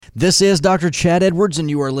This is Dr. Chad Edwards, and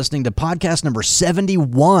you are listening to podcast number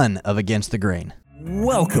 71 of Against the Grain.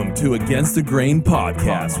 Welcome to Against the Grain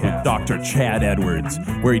podcast with Dr. Chad Edwards,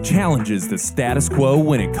 where he challenges the status quo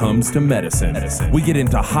when it comes to medicine. We get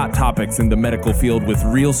into hot topics in the medical field with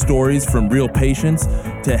real stories from real patients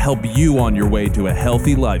to help you on your way to a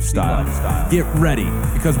healthy lifestyle. Get ready,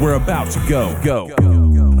 because we're about to go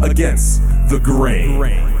Against the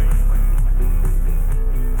Grain.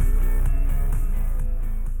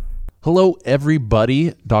 Hello,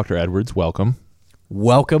 everybody. Dr. Edwards, welcome.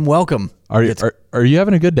 Welcome. Are you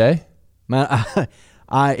having a good day? Man,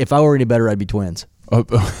 if I were any better, I'd be twins. Oh,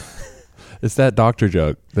 it's that doctor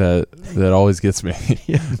joke that always gets me.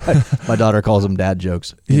 Yeah, my daughter calls them dad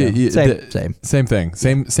jokes. Same thing.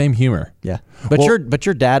 Same humor. Yeah, but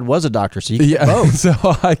your dad was a doctor, so you get both. So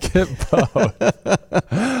I get both.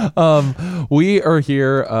 We are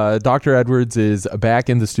here. Dr. Edwards is back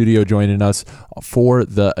in the studio joining us for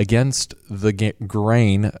the Against the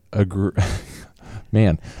Grain.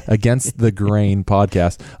 Against the Grain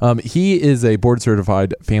podcast. He is a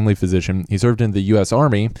board-certified family physician. He served in the U.S.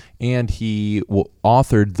 Army, and he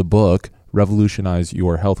authored the book, Revolutionize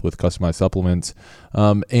Your Health with Customized Supplements.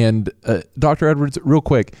 Dr. Edwards, real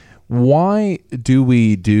quick, why do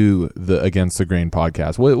we do the Against the Grain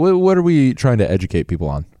podcast? What are we trying to educate people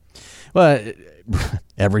on? Well,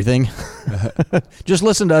 everything. Just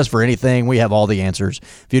listen to us for anything. We have all the answers.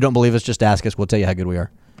 If you don't believe us, just ask us. We'll tell you how good we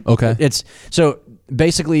are. Okay. It's so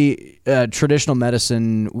basically traditional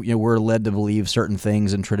medicine. We're led to believe certain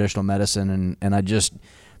things in traditional medicine, and I just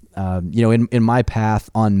in my path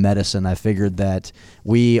on medicine, I figured that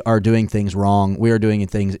we are doing things wrong. We are doing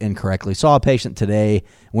things incorrectly. Saw a patient today,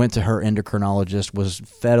 went to her endocrinologist, was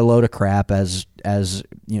fed a load of crap as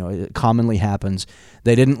it commonly happens.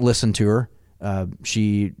 They didn't listen to her.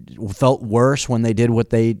 She felt worse when they did what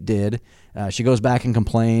they did. She goes back and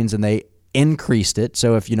complains, and they increased it.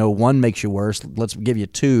 So if one makes you worse, let's give you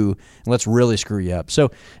two, and let's really screw you up. So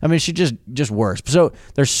she just worse. So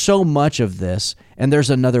there's so much of this, and there's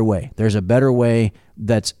another way. There's a better way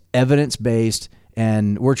that's evidence-based,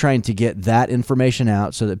 and we're trying to get that information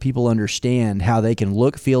out so that people understand how they can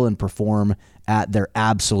look, feel, and perform at their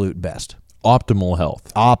absolute best. Optimal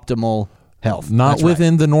health. Not That's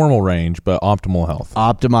within the normal range, but optimal health.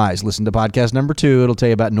 Optimize. Listen to podcast number 2. It'll tell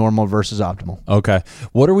you about normal versus optimal. Okay.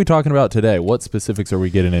 What are we talking about today? What specifics are we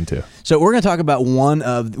getting into? So we're going to talk about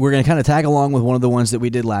we're going to kind of tag along with one of the ones that we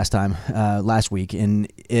did last week.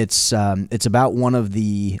 And it's about one of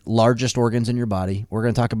the largest organs in your body. We're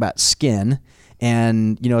going to talk about skin.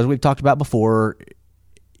 And, as we've talked about before,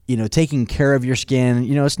 taking care of your skin,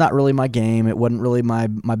 it's not really my game. It wasn't really my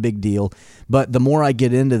big deal. But the more I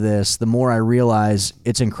get into this, the more I realize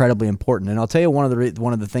it's incredibly important. And I'll tell you one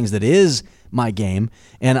of the things that is my game,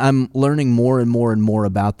 and I'm learning more and more and more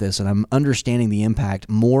about this, and I'm understanding the impact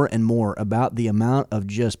more and more about the amount of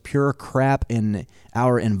just pure crap in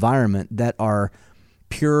our environment that are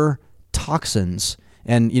pure toxins.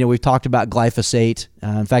 And, we've talked about glyphosate.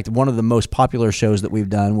 In fact, one of the most popular shows that we've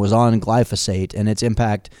done was on glyphosate and its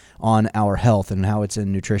impact on our health and how it's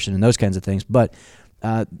in nutrition and those kinds of things. But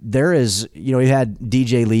there is, we had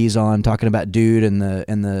DJ Lee's on talking about dude and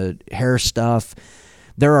the hair stuff.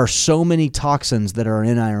 There are so many toxins that are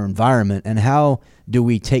in our environment, and how do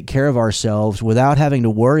we take care of ourselves without having to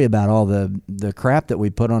worry about all the crap that we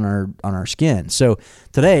put on our skin? So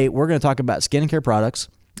today we're going to talk about skincare products.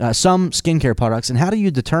 Some skincare products, and how do you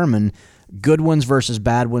determine good ones versus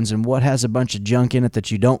bad ones, and what has a bunch of junk in it that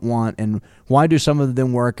you don't want, and why do some of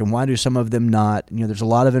them work and why do some of them not? There's a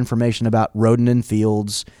lot of information about Rodan &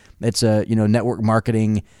 Fields. It's a network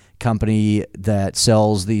marketing company that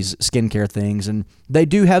sells these skincare things, and they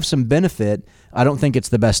do have some benefit. I don't think it's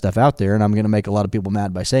the best stuff out there, and I'm going to make a lot of people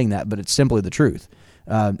mad by saying that, but it's simply the truth.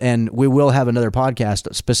 And we will have another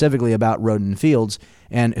podcast specifically about Rodan & Fields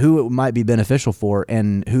and who it might be beneficial for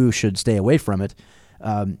and who should stay away from it.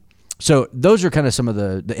 So those are kind of some of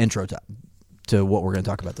the intro to what we're going to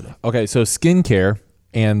talk about today. Okay, so skincare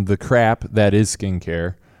and the crap that is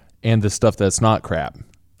skincare and the stuff that's not crap.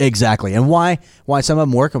 Exactly. And why some of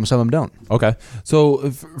them work and some of them don't. Okay.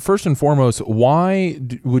 So first and foremost, why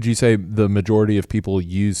would you say the majority of people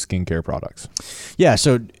use skincare products? Yeah,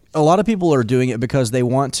 so a lot of people are doing it because they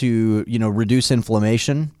want to, reduce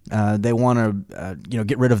inflammation. They want to,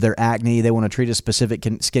 get rid of their acne. They want to treat a specific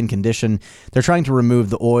skin condition. They're trying to remove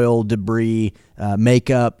the oil, debris,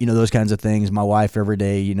 makeup, those kinds of things. My wife every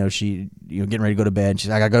day, she, getting ready to go to bed. She's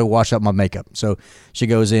like, I got to go wash up my makeup. So she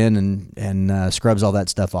goes in and scrubs all that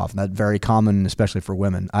stuff off. And that's very common, especially for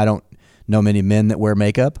women. I don't know many men that wear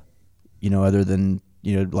makeup, other than,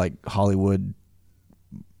 like Hollywood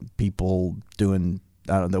people doing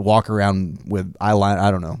that walk around with eyeliner.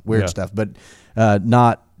 I don't know, weird Yeah. stuff, but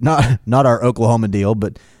not our Oklahoma deal.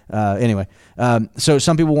 But anyway, so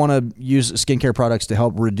some people want to use skincare products to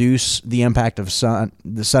help reduce the impact of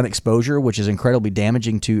the sun exposure, which is incredibly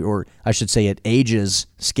damaging to, or I should say, it ages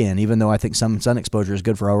skin. Even though I think some sun exposure is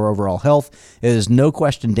good for our overall health, it is no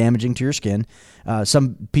question damaging to your skin.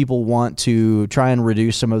 Some people want to try and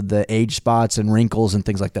reduce some of the age spots and wrinkles and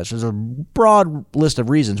things like that. So there's a broad list of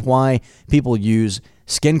reasons why people use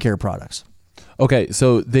skincare products. Okay,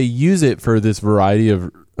 so they use it for this variety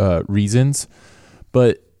of reasons,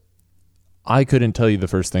 but I couldn't tell you the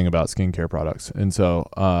first thing about skincare products. And so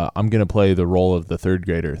I'm going to play the role of the third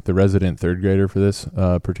grader, the resident third grader for this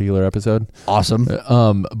particular episode. Awesome.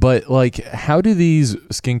 But like, how do these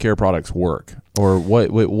skincare products work? Or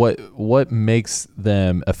what makes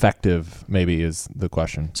them effective, maybe, is the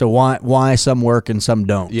question. So why some work and some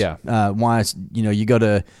don't? Yeah. Why, you go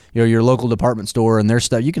to your local department store and there's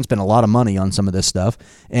stuff, you can spend a lot of money on some of this stuff.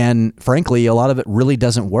 And frankly, a lot of it really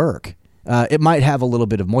doesn't work. It might have a little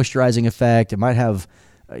bit of moisturizing effect. It might have,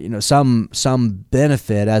 some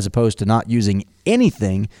benefit as opposed to not using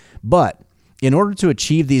anything. But in order to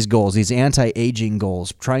achieve these goals, these anti-aging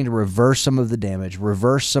goals, trying to reverse some of the damage,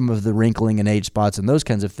 reverse some of the wrinkling and age spots and those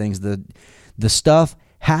kinds of things, the stuff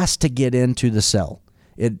has to get into the cell.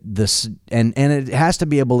 And it has to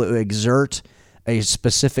be able to exert a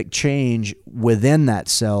specific change within that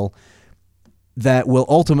cell that will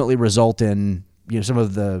ultimately result in some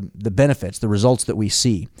of the benefits, the results that we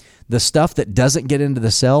see. The stuff that doesn't get into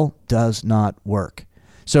the cell does not work.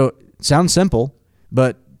 So it sounds simple,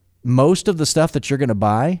 but most of the stuff that you're going to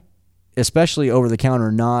buy, especially over the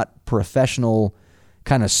counter, not professional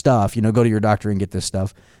kind of stuff, go to your doctor and get this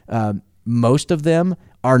stuff. Most of them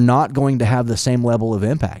are not going to have the same level of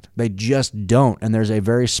impact. They just don't. And there's a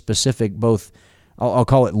very specific, both I'll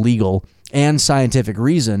call it legal and scientific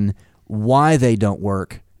reason why they don't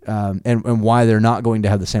work. And why they're not going to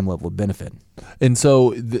have the same level of benefit. And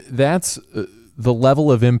so that's the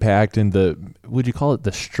level of impact and would you call it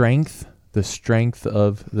the strength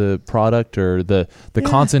of the product, or the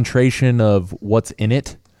concentration of what's in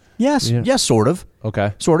it? Yes. Yeah. Yes, sort of.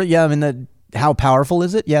 Okay. Sort of. Yeah. I mean, how powerful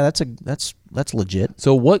is it? Yeah, that's legit.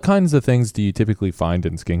 So what kinds of things do you typically find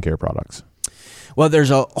in skincare products? Well,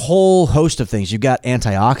 there's a whole host of things. You've got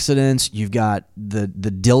antioxidants. You've got the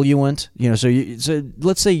diluent. So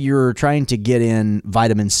let's say you're trying to get in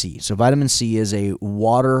vitamin C. So vitamin C is a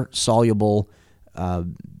water-soluble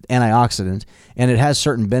antioxidant, and it has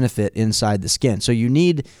certain benefit inside the skin. So you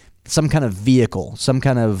need some kind of vehicle, some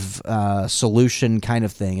kind of solution kind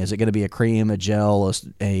of thing. Is it going to be a cream, a gel,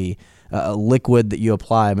 a liquid that you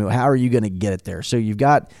apply? I mean, how are you going to get it there? So you've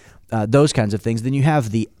got those kinds of things. Then you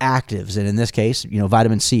have the actives, and in this case,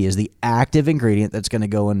 vitamin C is the active ingredient that's going to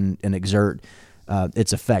go and exert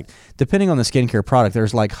its effect. Depending on the skincare product,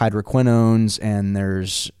 there's like hydroquinones, and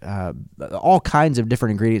there's all kinds of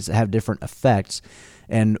different ingredients that have different effects.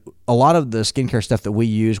 And a lot of the skincare stuff that we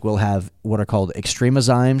use will have what are called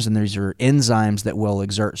extremozymes, and these are enzymes that will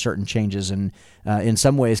exert certain changes, and in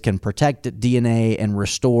some ways can protect DNA and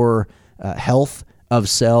restore health of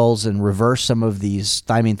cells and reverse some of these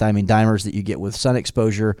thymine dimers that you get with sun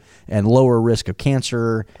exposure, and lower risk of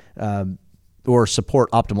cancer, or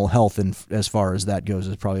support optimal health. And as far as that goes,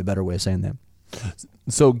 is probably a better way of saying that.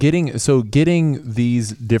 So getting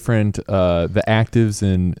these different the actives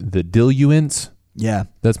and the diluents. Yeah,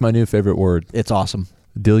 that's my new favorite word. It's awesome.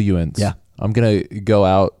 Diluents. Yeah, I'm gonna go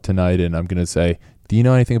out tonight and I'm gonna say, do you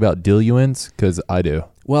know anything about diluents? Because I do.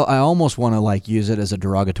 Well, I almost want to use it as a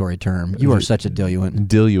derogatory term. You are such a diluent.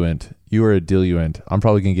 Diluent. You are a diluent. I'm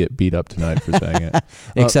probably going to get beat up tonight for saying it.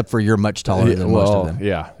 Except for you're much taller than most of them.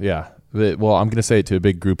 Yeah. Well, I'm going to say it to a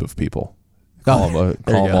big group of people. Call them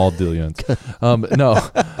all diluents.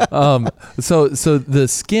 So the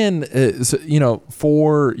skin,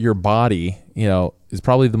 for your body, is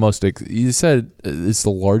probably the most, you said it's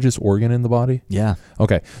the largest organ in the body? Yeah.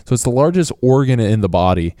 Okay. So it's the largest organ in the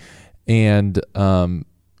body, and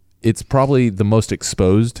it's probably the most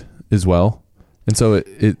exposed as well. And so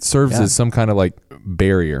it serves as some kind of like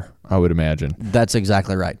barrier, I would imagine. That's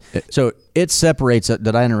exactly right. So it separates.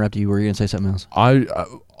 Did I interrupt you? Were you going to say something else?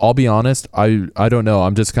 I'll be honest. I don't know.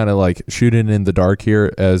 I'm just kind of like shooting in the dark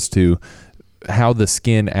here as to how the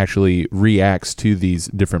skin actually reacts to these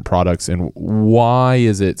different products, and why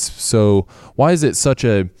is it such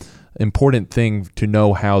a important thing to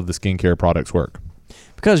know how the skincare products work?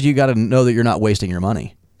 Because you got to know that you're not wasting your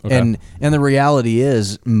money. Okay. And the reality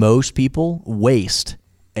is most people waste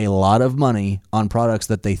a lot of money on products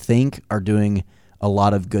that they think are doing a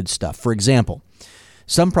lot of good stuff. For example,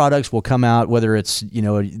 some products will come out, whether it's,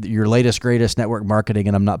 your latest, greatest network marketing,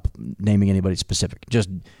 and I'm not naming anybody specific, just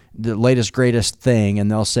the latest, greatest thing,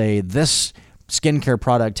 and they'll say this skincare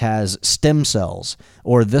product has stem cells,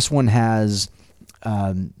 or this one has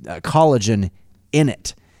collagen in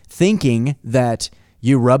it, thinking that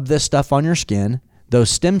you rub this stuff on your skin, those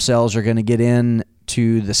stem cells are going to get in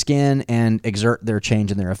to the skin and exert their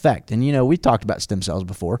change and their effect. And, we've talked about stem cells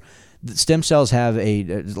before. The stem cells have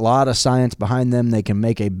a lot of science behind them. They can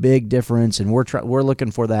make a big difference, and we're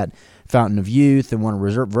looking for that fountain of youth and want to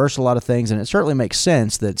reverse a lot of things. And it certainly makes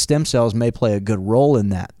sense that stem cells may play a good role in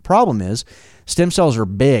that. Problem is, stem cells are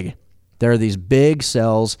big. There are these big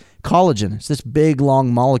cells. Collagen, it's this big,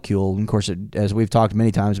 long molecule. And of course, as we've talked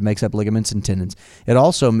many times, it makes up ligaments and tendons. It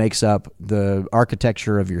also makes up the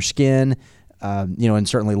architecture of your skin, and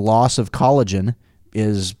certainly loss of collagen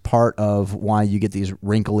is part of why you get these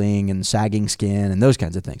wrinkling and sagging skin and those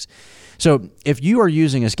kinds of things. So if you are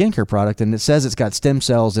using a skincare product and it says it's got stem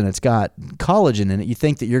cells and it's got collagen in it, you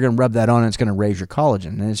think that you're going to rub that on and it's going to raise your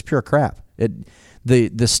collagen, and it's pure crap.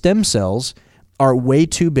 The stem cells are way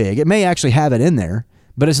too big. It may actually have it in there,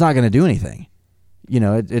 but it's not going to do anything.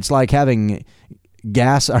 It's like having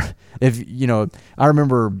gas. I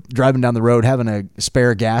remember driving down the road having a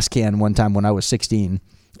spare gas can one time when I was 16,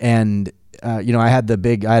 and I had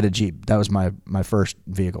a Jeep. That was my first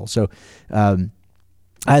vehicle. So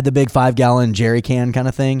I had the big 5-gallon jerry can kind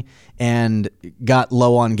of thing, and got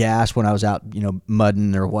low on gas when I was out,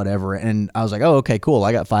 mudding or whatever. And I was like, oh, okay, cool.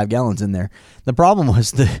 I got 5 gallons in there. The problem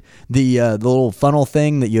was the little funnel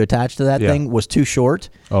thing that you attach to that thing was too short.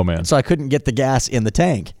 Oh man. So I couldn't get the gas in the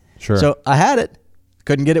tank. Sure. So I had it,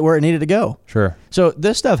 couldn't get it where it needed to go. Sure. So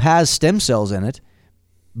this stuff has stem cells in it,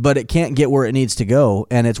 but it can't get where it needs to go,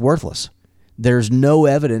 and it's worthless. There's no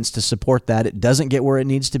evidence to support that. It doesn't get where it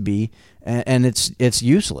needs to be, and it's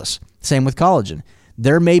useless. Same with collagen.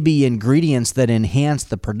 There may be ingredients that enhance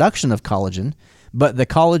the production of collagen, but the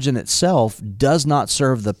collagen itself does not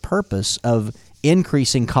serve the purpose of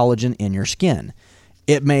increasing collagen in your skin.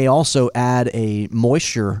 It may also add a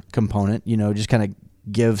moisture component, just kind of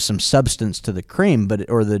give some substance to the cream,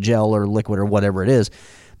 or the gel or liquid or whatever it is.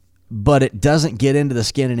 But it doesn't get into the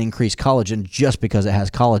skin and increase collagen just because it has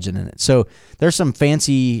collagen in it. So there's some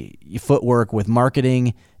fancy footwork with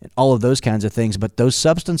marketing and all of those kinds of things, but those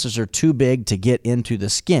substances are too big to get into the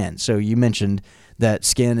skin. So you mentioned that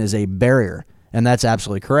skin is a barrier, and that's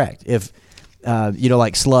absolutely correct. If,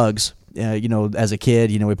 like slugs, as a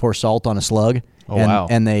kid, we pour salt on a slug. Oh, wow.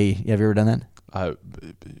 And have you ever done that?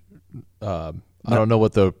 I don't know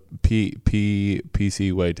what the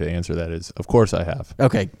PC way to answer that is. Of course I have.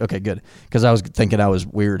 Okay, good. Because I was thinking I was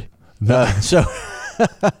weird.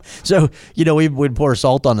 So we'd pour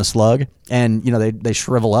salt on a slug, and they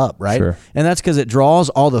shrivel up, right? Sure. And that's because it draws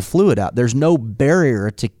all the fluid out. There's no barrier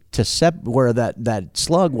to where that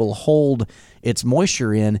slug will hold its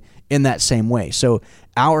moisture in that same way. So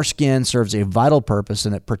our skin serves a vital purpose,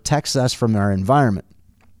 and it protects us from our environment.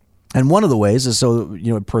 And one of the ways is so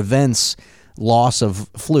it prevents loss of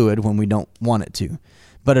fluid when we don't want it to.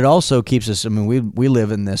 But it also keeps us, we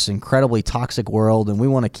live in this incredibly toxic world, and we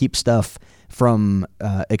want to keep stuff from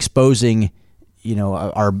exposing,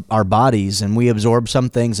 our bodies, and we absorb some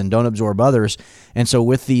things and don't absorb others. And so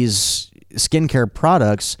with these skincare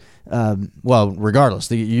products,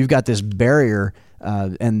 regardless, you've got this barrier,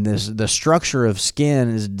 and the structure of skin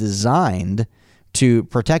is designed to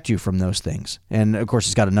protect you from those things. And of course,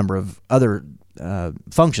 it's got a number of other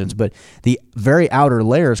functions, but the very outer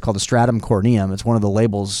layer is called the stratum corneum. It's one of the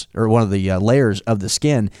layers of the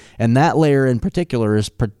skin, and that layer in particular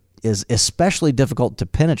is especially difficult to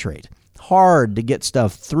penetrate. Hard to get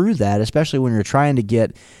stuff through that, especially when you're trying to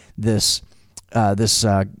get this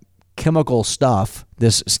chemical stuff,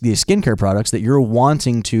 these skincare products that you're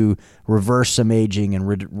wanting to reverse some aging and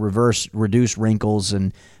reduce wrinkles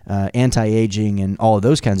and anti-aging and all of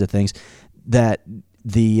those kinds of things. That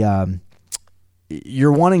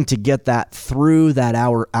you're wanting to get that through that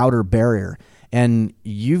outer barrier, and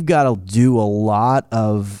you've got to do a lot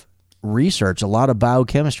of research, a lot of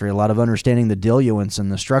biochemistry, a lot of understanding the diluents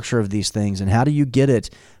and the structure of these things, and how do you get it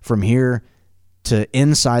from here to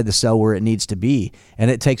inside the cell where it needs to be. And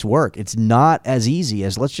it takes work. It's not as easy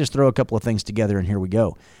as let's just throw a couple of things together and here we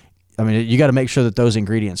go. You got to make sure that those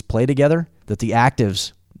ingredients play together, that the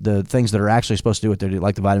actives, the things that are actually supposed to do what they do,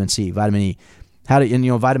 like the vitamin C, vitamin E.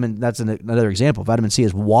 Vitamin, that's another example. Vitamin C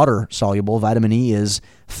is water soluble. Vitamin E is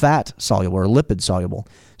fat soluble or lipid soluble.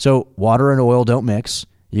 So water and oil don't mix.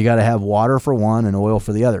 You got to have water for one and oil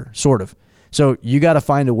for the other, sort of. So you got to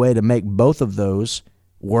find a way to make both of those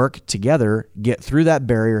work together, get through that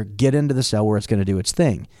barrier, get into the cell where it's going to do its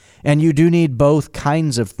thing. And you do need both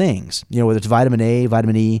kinds of things, whether it's vitamin A,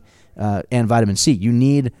 vitamin E, and vitamin C. You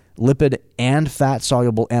need lipid and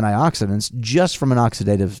fat-soluble antioxidants just from an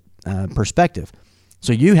oxidative perspective.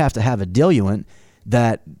 So you have to have a diluent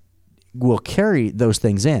that will carry those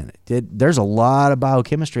things in. There's a lot of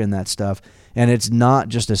biochemistry in that stuff, and it's not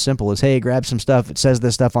just as simple as, hey, grab some stuff, it says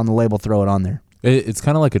this stuff on the label, throw it on there. It's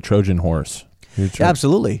kind of like a Trojan horse.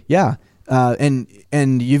 Absolutely, yeah.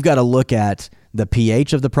 And you've got to look at the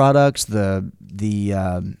pH of the products, the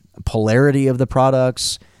polarity of the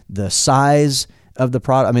products, the size of the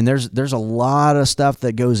product. I mean, there's a lot of stuff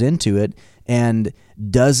that goes into it. And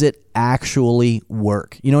does it actually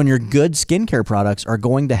work? And your good skincare products are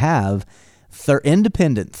going to have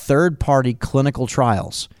independent third-party clinical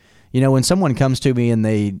trials. When someone comes to me and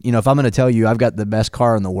they, if I'm going to tell you I've got the best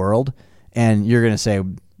car in the world, and you're going to say,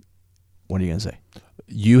 what are you going to say?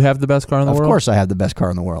 You have the best car in the world? Of course I have the best car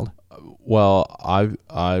in the world. Well,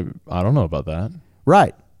 I don't know about that.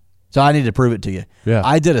 Right. So I need to prove it to you. Yeah.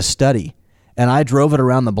 I did a study, and I drove it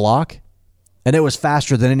around the block, and it was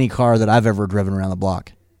faster than any car that I've ever driven around the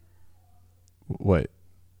block. Wait.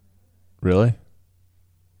 Really?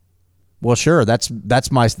 Well, sure.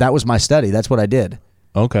 That was my study. That's what I did.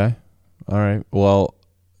 Okay. All right. Well,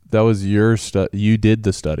 that was your you did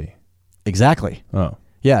the study. Exactly. Oh.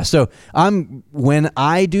 Yeah. So when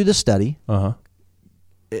I do the study, Uh-huh.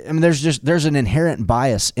 I mean, there's an inherent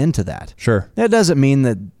bias into that. Sure. That doesn't mean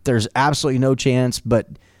that there's absolutely no chance, but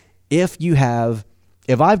if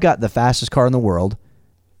I've got the fastest car in the world,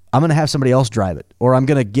 I'm going to have somebody else drive it, or I'm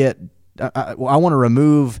going to I want to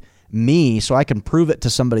remove me so I can prove it to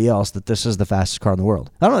somebody else that this is the fastest car in the world.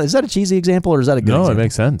 I don't know. Is that a cheesy example, or is that a good example? No, it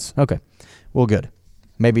makes sense. Okay. Well, good.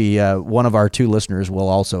 Maybe one of our 2 listeners will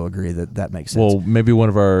also agree that makes sense. Well, maybe one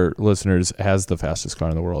of our listeners has the fastest car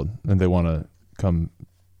in the world, and they want to come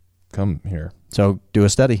here. So do a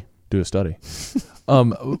study.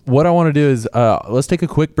 What I want to do is let's take a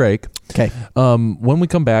quick break. Okay. When we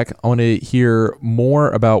come back, I want to hear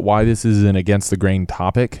more about why this is an against the grain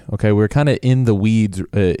topic. Okay, we're kind of in the weeds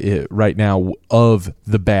right now of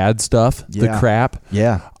the bad stuff, the crap.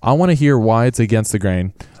 Yeah. I want to hear why it's against the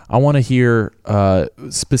grain. I want to hear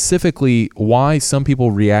specifically why some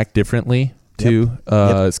people react differently to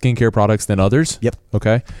skincare products than others. Yep.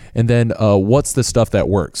 Okay. And then what's the stuff that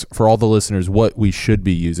works for all the listeners, what we should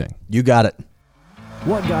be using. You got it.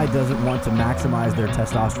 What guy doesn't want to maximize their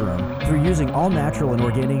testosterone? Through using all natural and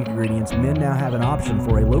organic ingredients, men now have an option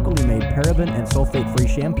for a locally made paraben and sulfate-free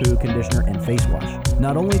shampoo, conditioner, and face wash.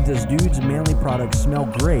 Not only does Dude's manly products smell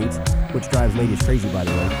great, which drives ladies crazy by the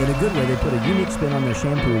way, in a good way they put a unique spin on their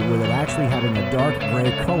shampoo with it actually having a dark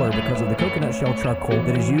gray color because of the coconut shell charcoal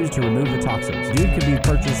that is used to remove the toxins. Dude can be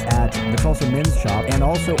purchased at the Tulsa Men's Shop and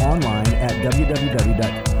also online at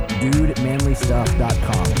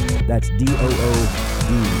www.dudemanlystuff.com. That's DOOD,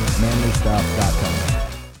 manlystuff.com.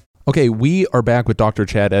 Okay, we are back with Dr.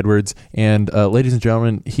 Chad Edwards, and ladies and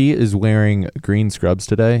gentlemen, he is wearing green scrubs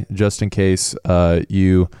today, just in case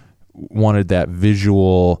you wanted that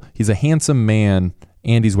visual. He's a handsome man,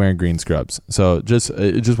 and he's wearing green scrubs. So just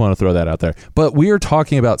want to throw that out there. But we are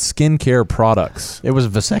talking about skincare products. It was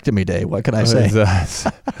vasectomy day. What can I say?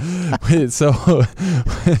 So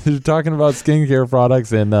we're talking about skincare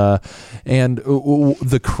products and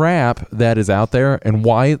the crap that is out there and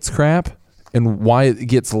why it's crap and why it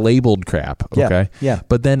gets labeled crap. Okay. Yeah.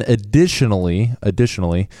 But then additionally,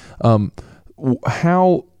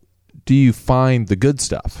 how do you find the good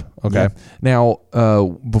stuff? Okay. Yeah. Now,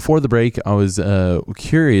 before the break, I was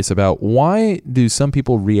curious about why do some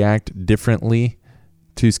people react differently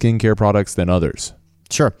to skincare products than others?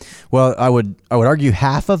 Sure. Well, I would argue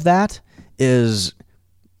half of that is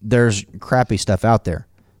there's crappy stuff out there.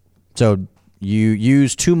 So you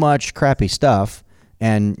use too much crappy stuff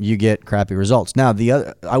and you get crappy results. Now,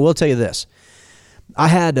 I will tell you this. I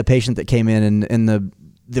had a patient that came in and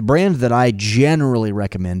the brand that I generally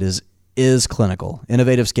recommend is Clinical.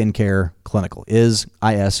 Innovative Skincare Clinical. Is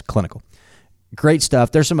Clinical. Great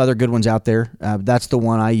stuff. There's some other good ones out there. That's the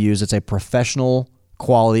one I use. It's a professional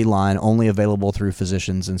quality line only available through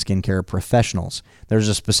physicians and skincare professionals. There's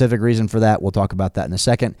a specific reason for that. We'll talk about that in a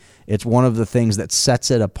second. It's one of the things that sets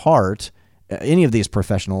it apart, any of these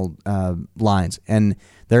professional lines. And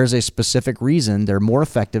there's a specific reason they're more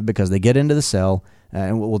effective because they get into the cell,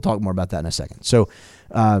 and we'll talk more about that in a second. So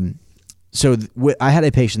I had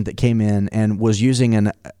a patient that came in and was using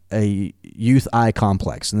a Youth Eye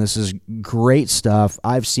Complex, and this is great stuff.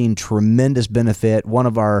 I've seen tremendous benefit. One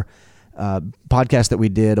of our podcast that we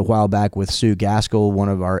did a while back with Sue Gaskell, one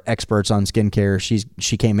of our experts on skincare,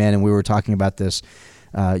 she came in and we were talking about this.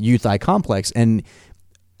 Youth Eye Complex, and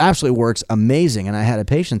absolutely works amazing. And I had a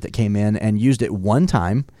patient that came in and used it one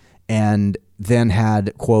time and then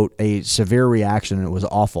had, quote, a severe reaction, and it was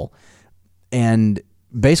awful. And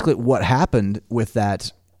basically what happened with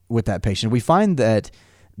that patient, we find that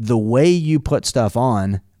the way you put stuff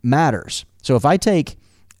on matters. So if I take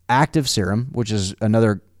Active Serum, which is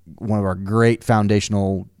another one of our great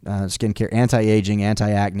foundational skincare, anti-aging,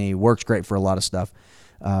 anti-acne, works great for a lot of stuff.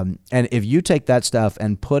 And if you take that stuff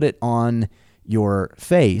and put it on your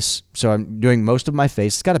face, so I'm doing most of my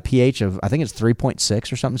face, it's got a pH of, I think it's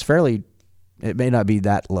 3.6 or something. It may not be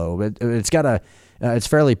that low, but it's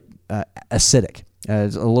fairly acidic.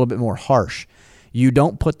 It's a little bit more harsh. You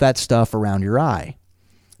don't put that stuff around your eye,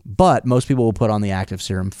 but most people will put on the Active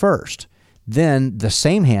Serum first. Then the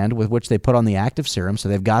same hand with which they put on the Active Serum, so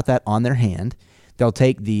they've got that on their hand, they'll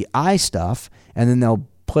take the eye stuff and then they'll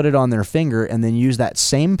put it on their finger and then use that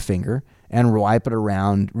same finger and wipe it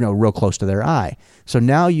around, real close to their eye. So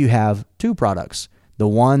now you have two products, the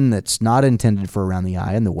one that's not intended for around the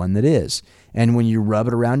eye and the one that is. And when you rub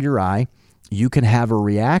it around your eye, you can have a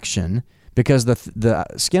reaction because the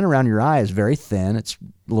skin around your eye is very thin. It's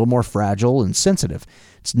a little more fragile and sensitive.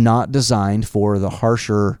 It's not designed for the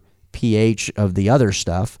harsher pH of the other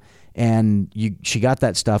stuff. And she got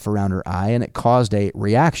that stuff around her eye and it caused a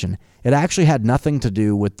reaction. It actually had nothing to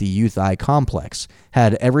do with the Youth Eye Complex,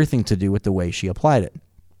 had everything to do with the way she applied it.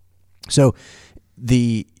 So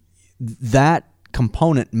that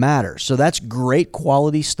component matters. So that's great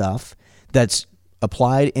quality stuff that's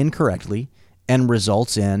applied incorrectly and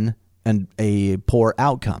results in a poor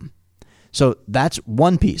outcome. So that's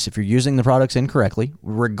one piece. If you're using the products incorrectly,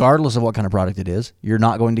 regardless of what kind of product it is, you're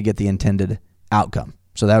not going to get the intended outcome.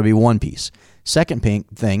 So that would be one piece. Second piece.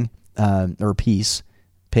 That's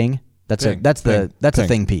a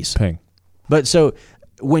thing piece. Ping. But so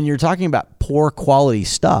when you're talking about poor quality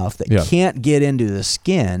stuff that can't get into the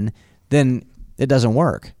skin, then it doesn't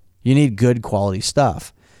work. You need good quality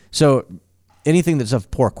stuff. So anything that's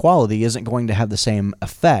of poor quality isn't going to have the same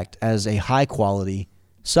effect as a high quality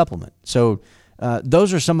supplement. So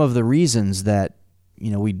those are some of the reasons that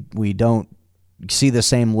we don't see the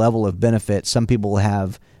same level of benefit. Some people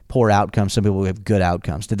have poor outcomes. Some people have good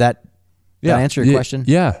outcomes. Did that answer your question?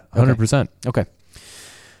 Yeah, 100%. Okay.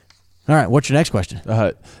 All right. What's your next question?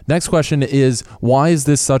 Next question is, why is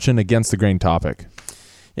this such an against the grain topic?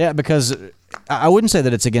 Yeah, because I wouldn't say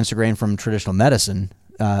that it's against the grain from traditional medicine,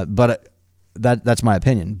 but that's my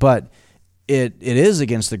opinion. But it is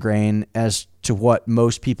against the grain as to what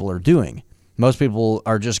most people are doing. Most people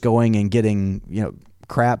are just going and getting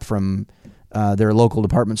crap from their local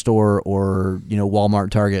department store or Walmart,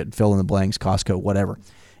 Target, fill in the blanks, Costco, whatever.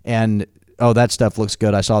 And that stuff looks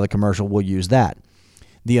good. I saw the commercial. We'll use that.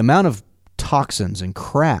 The amount of toxins and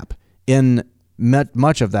crap in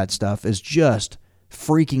much of that stuff is just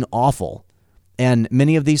freaking awful. And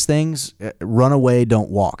many of these things, run away, don't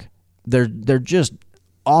walk. They're just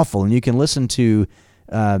awful. And you can listen to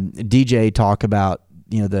DJ talk about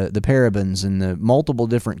the parabens and the multiple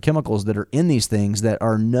different chemicals that are in these things that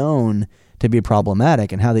are known to be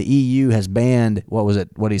problematic, and how the EU has banned, what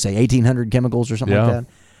do you say, 1,800 chemicals or something like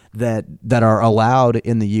that are allowed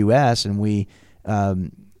in the U.S., and we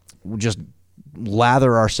just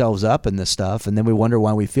lather ourselves up in this stuff, and then we wonder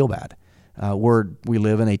why we feel bad. We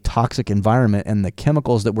live in a toxic environment, and the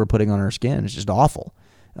chemicals that we're putting on our skin is just awful.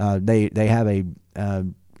 They have a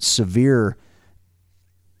severe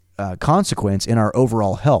consequence in our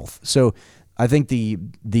overall health. So I think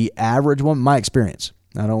the average one, my experience,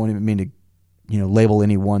 I don't even mean to label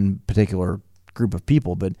any one particular group of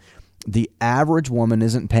people, but the average woman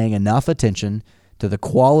isn't paying enough attention to the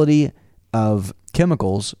quality of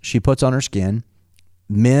chemicals she puts on her skin.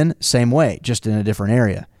 Men, same way, just in a different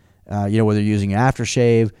area. Whether you're using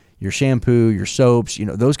aftershave, your shampoo, your soaps,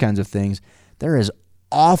 those kinds of things. There is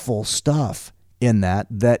awful stuff in that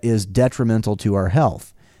is detrimental to our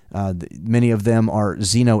health. Many of them are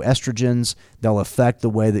xenoestrogens. They'll affect the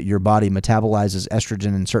way that your body metabolizes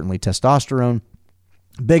estrogen and certainly testosterone.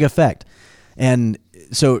 Big effect. And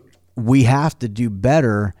so we have to do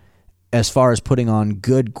better as far as putting on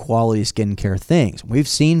good quality skincare things. We've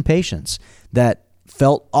seen patients that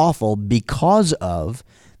felt awful because of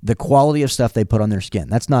the quality of stuff they put on their skin.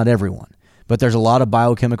 That's not everyone, but there's a lot of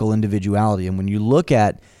biochemical individuality. And when you look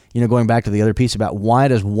at going back to the other piece about why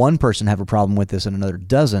does one person have a problem with this and another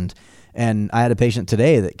doesn't. And I had a patient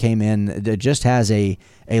today that came in that just has a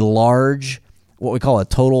large, what we call a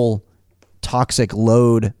total toxic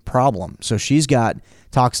load problem. So she's got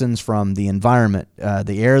toxins from the environment,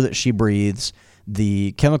 the air that she breathes,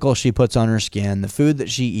 the chemicals she puts on her skin, the food that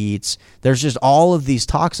she eats. There's just all of these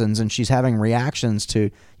toxins, and she's having reactions to,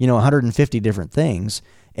 150 different things.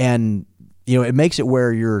 And, it makes it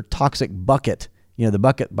where your toxic bucket, the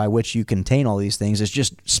bucket by which you contain all these things, is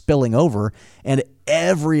just spilling over. And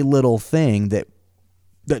every little thing that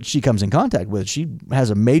she comes in contact with, she has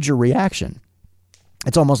a major reaction.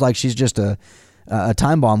 It's almost like she's just a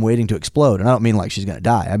time bomb waiting to explode. And I don't mean like she's going to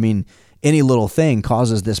die. I mean, any little thing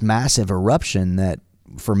causes this massive eruption that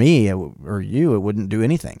for me or you, it wouldn't do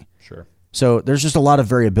anything. Sure. So there's just a lot of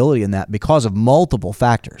variability in that because of multiple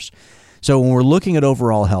factors. So when we're looking at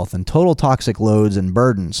overall health and total toxic loads and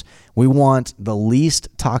burdens, we want the least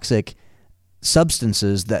toxic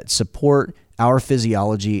substances that support our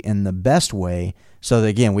physiology in the best way so that,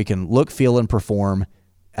 again, we can look, feel, and perform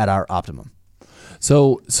at our optimum.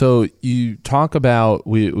 So you talk about,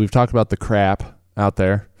 we've talked about the crap out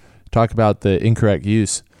there, talk about the incorrect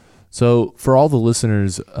use. So for all the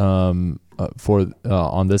listeners on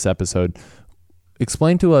this episode,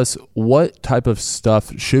 explain to us what type of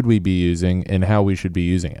stuff should we be using and how we should be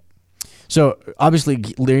using it. So obviously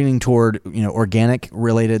leaning toward, organic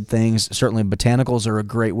related things, certainly botanicals are a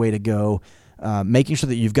great way to go. Making sure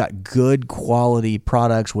that you've got good quality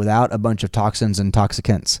products without a bunch of toxins and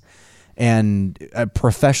toxicants. And a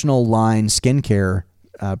professional line skincare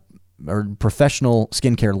or professional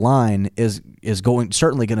skincare line is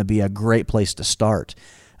certainly going to be a great place to start.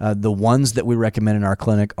 The ones that we recommend in our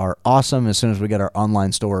clinic are awesome. As soon as we get our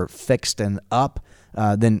online store fixed and up,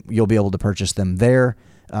 then you'll be able to purchase them there.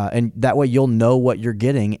 And that way you'll know what you're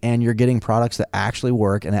getting, and you're getting products that actually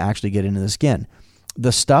work and actually get into the skin.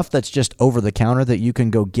 The stuff that's just over the counter that you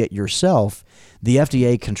can go get yourself, the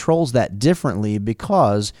FDA controls that differently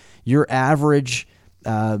because your average,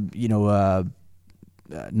 not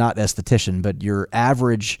esthetician, but your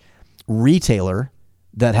average retailer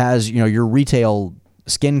that has, your retail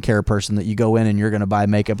skincare person that you go in and you're going to buy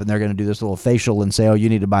makeup and they're going to do this little facial and say, oh, you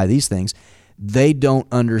need to buy these things. They don't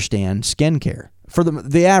understand skincare. For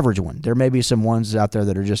the average one, there may be some ones out there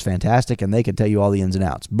that are just fantastic and they can tell you all the ins and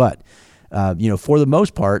outs. But, for the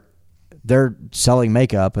most part, they're selling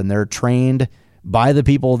makeup and they're trained by the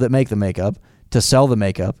people that make the makeup to sell the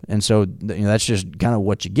makeup. And so, that's just kind of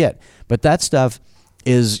what you get. But that stuff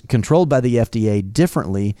is controlled by the FDA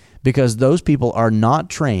differently because those people are not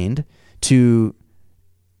trained to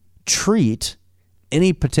treat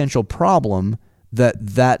any potential problem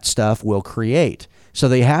that stuff will create. So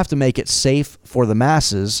they have to make it safe for the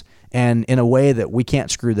masses and in a way that we can't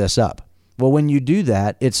screw this up. Well, when you do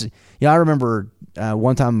that, it's, I remember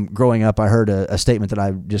one time growing up, I heard a statement that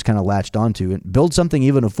I just kind of latched onto. Build something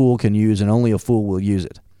even a fool can use and only a fool will use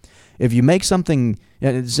it. If you make something,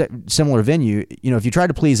 similar venue, if you try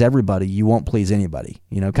to please everybody, you won't please anybody,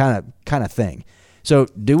 kind of thing. So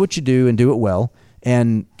do what you do and do it well,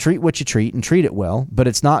 and treat what you treat and treat it well.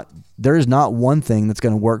 But there is not one thing that's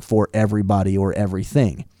going to work for everybody or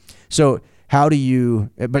everything. So how do you,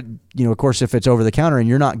 but of course, if it's over the counter and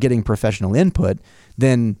you're not getting professional input,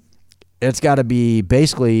 then it's got to be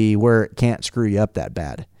basically where it can't screw you up that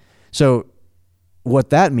bad. So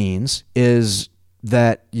what that means is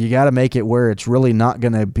that you got to make it where it's really not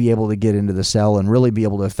going to be able to get into the cell and really be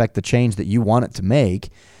able to affect the change that you want it to make.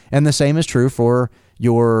 And the same is true for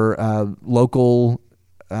your local,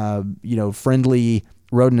 friendly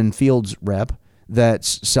Roden and Fields rep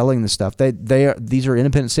that's selling the stuff. These are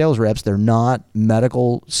independent sales reps. They're not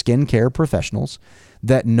medical skincare professionals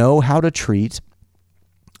that know how to treat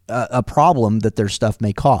a problem that their stuff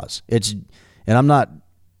may cause. I don't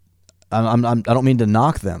mean to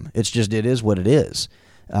knock them. It's just, it is what it is.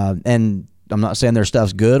 And I'm not saying their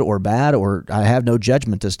stuff's good or bad, or I have no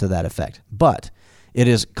judgment as to that effect, but it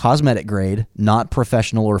is cosmetic grade, not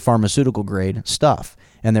professional or pharmaceutical grade stuff.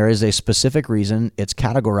 And there is a specific reason it's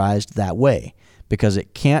categorized that way, because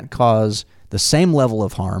it can't cause the same level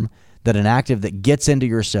of harm that an active that gets into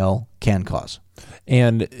your cell can cause.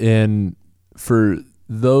 And for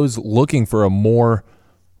those looking for a more,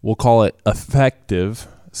 we'll call it effective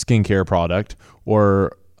skincare product,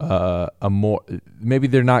 or a more, maybe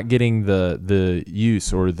they're not getting the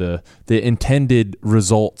use or the intended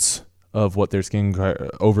results of what their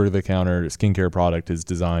over-the-counter skincare product is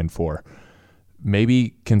designed for.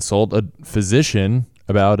 Maybe consult a physician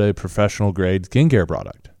about a professional grade skincare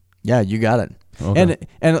product. Yeah, you got it. Okay.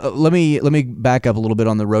 And let me back up a little bit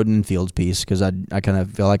on the Roden and Fields piece, because I kind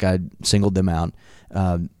of feel like I singled them out.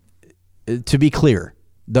 To be clear,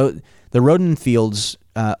 the Roden and Fields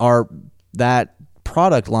that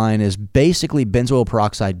product line is basically benzoyl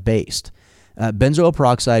peroxide based. Benzoyl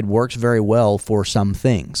peroxide works very well for some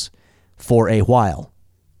things for a while.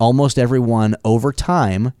 Almost everyone over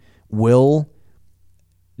time will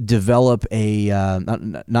develop a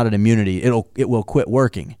not an immunity. It will quit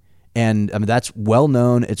working, and I mean that's well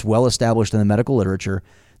known. It's well established in the medical literature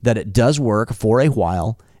that it does work for a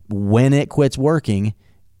while. When it quits working,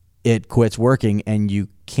 and you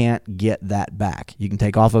can't get that back. You can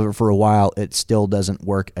take off of it for a while, it still doesn't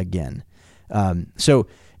work again. So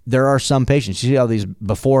there are some patients, you see all these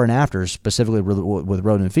before and afters, specifically with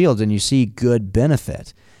Rodan Fields, and you see good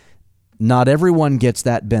benefit. Not everyone gets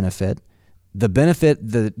that benefit. The benefit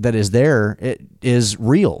that is there, it is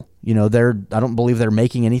real. I don't believe they're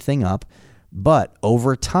making anything up, but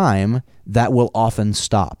over time, that will often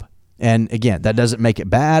stop. And again, that doesn't make it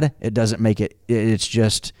bad. It doesn't make it, it's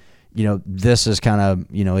just, this is kind of,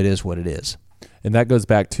 it is what it is. And that goes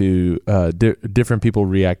back to different people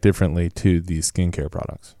react differently to these skincare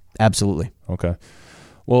products. Absolutely. Okay.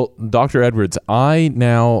 Well, Dr. Edwards, I've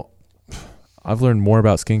learned more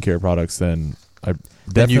about skincare products than I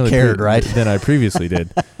you cared, right? Than I previously did.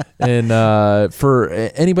 And for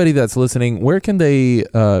anybody that's listening, where can they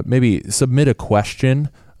maybe submit a question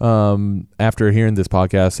after hearing this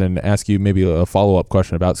podcast and ask you maybe a follow-up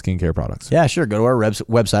question about skincare products? Yeah, sure. Go to our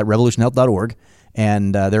website, revolutionhealth.org,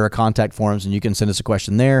 and there are contact forms, and you can send us a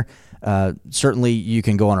question there. Certainly, you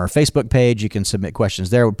can go on our Facebook page. You can submit questions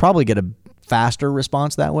there. We'll probably get a faster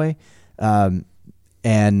response that way. So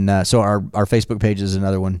our Facebook page is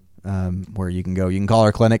another one where you can go. You can call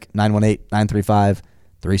our clinic,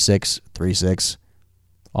 918-935-3636.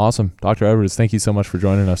 Awesome. Dr. Edwards, thank you so much for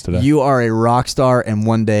joining us today. You are a rock star, and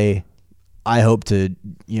one day I hope to,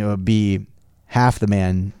 be half the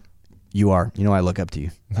man you are. I look up to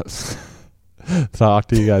you. Talk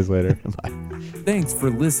to you guys later. Bye. Thanks for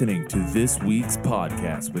listening to this week's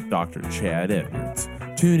podcast with Dr. Chad Edwards.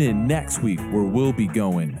 Tune in next week where we'll be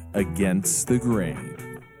going against the grain.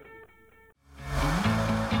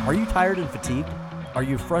 Are you tired and fatigued? Are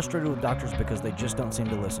you frustrated with doctors because they just don't seem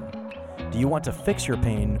to listen? Do you want to fix your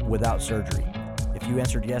pain without surgery? If you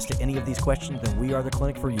answered yes to any of these questions, then we are the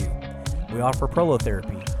clinic for you. We offer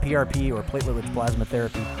prolotherapy, PRP or platelet-rich plasma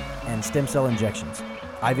therapy, and stem cell injections,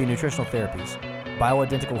 IV nutritional therapies,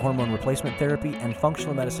 bioidentical hormone replacement therapy, and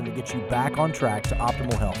functional medicine to get you back on track to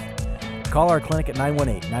optimal health. Call our clinic at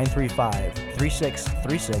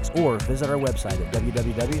 918-935-3636 or visit our website at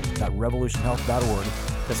www.revolutionhealth.org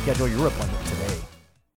to schedule your appointment today.